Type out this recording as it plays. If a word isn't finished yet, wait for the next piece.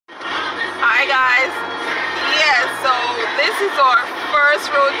Hi guys. Yes, so this is our first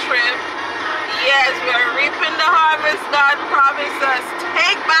road trip. Yes, we're reaping the harvest God promised us.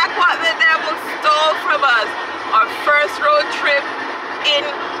 Take back what the devil stole from us. Our first road trip in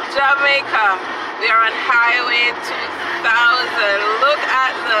Jamaica. We are on Highway 2000. Look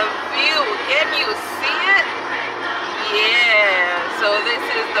at the view. Can you see it? Yeah, so this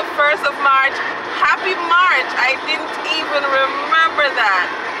is the 1st of March. Happy March. I didn't even remember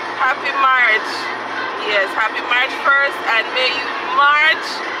that. Happy March. Yes, happy March 1st, and may you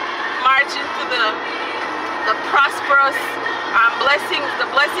march into the prosperous blessings, the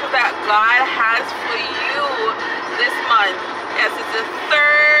blessings that God has for you this month. Yes, it's the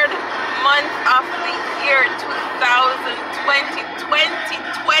 3rd month of the year 2020.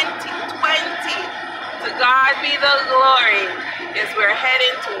 To God be the glory. Yes, we're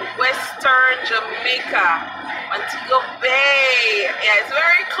heading to Western Jamaica, Montego Bay. Yeah, it's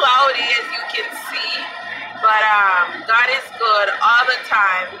very cloudy, as you can see, but God is good all the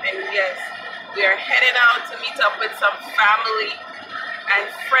time. And yes, we are heading out to meet up with some family and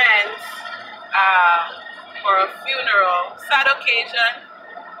friends for a funeral. Sad occasion,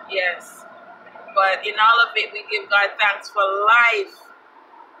 yes, but in all of it, we give God thanks for life.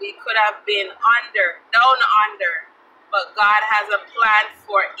 We could have been down under, but God has a plan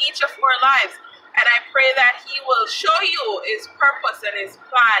for each of our lives. And I pray that He will show you His purpose and His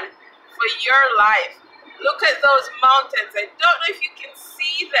plan for your life. Look at those mountains. I don't know if you can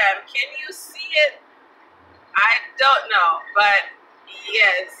see them. Can you see it? I don't know, but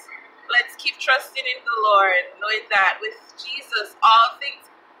yes, let's keep trusting in the Lord, knowing that with Jesus, all things,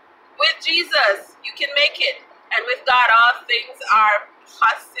 with Jesus, you can make it. And with God, all things are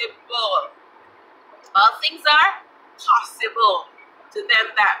possible. All things are possible to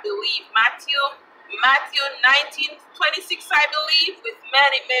them that believe. Matthew 19:26, I believe. With men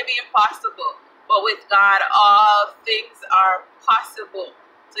it may be impossible, but with God all things are possible.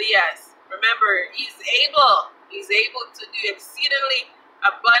 So yes, remember, He's able to do exceedingly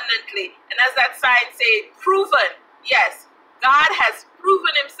abundantly. And as that sign says, proven. Yes, God has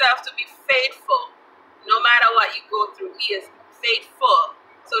proven Himself to be faithful. No matter what you go through, He is faithful.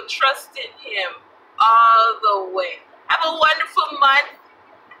 So trust in Him all the way. Have a wonderful month.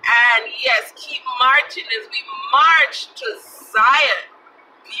 And yes, keep marching as we march to Zion.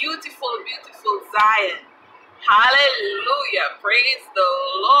 Beautiful, beautiful Zion. Hallelujah. Praise the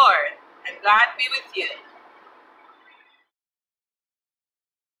Lord. And God be with you.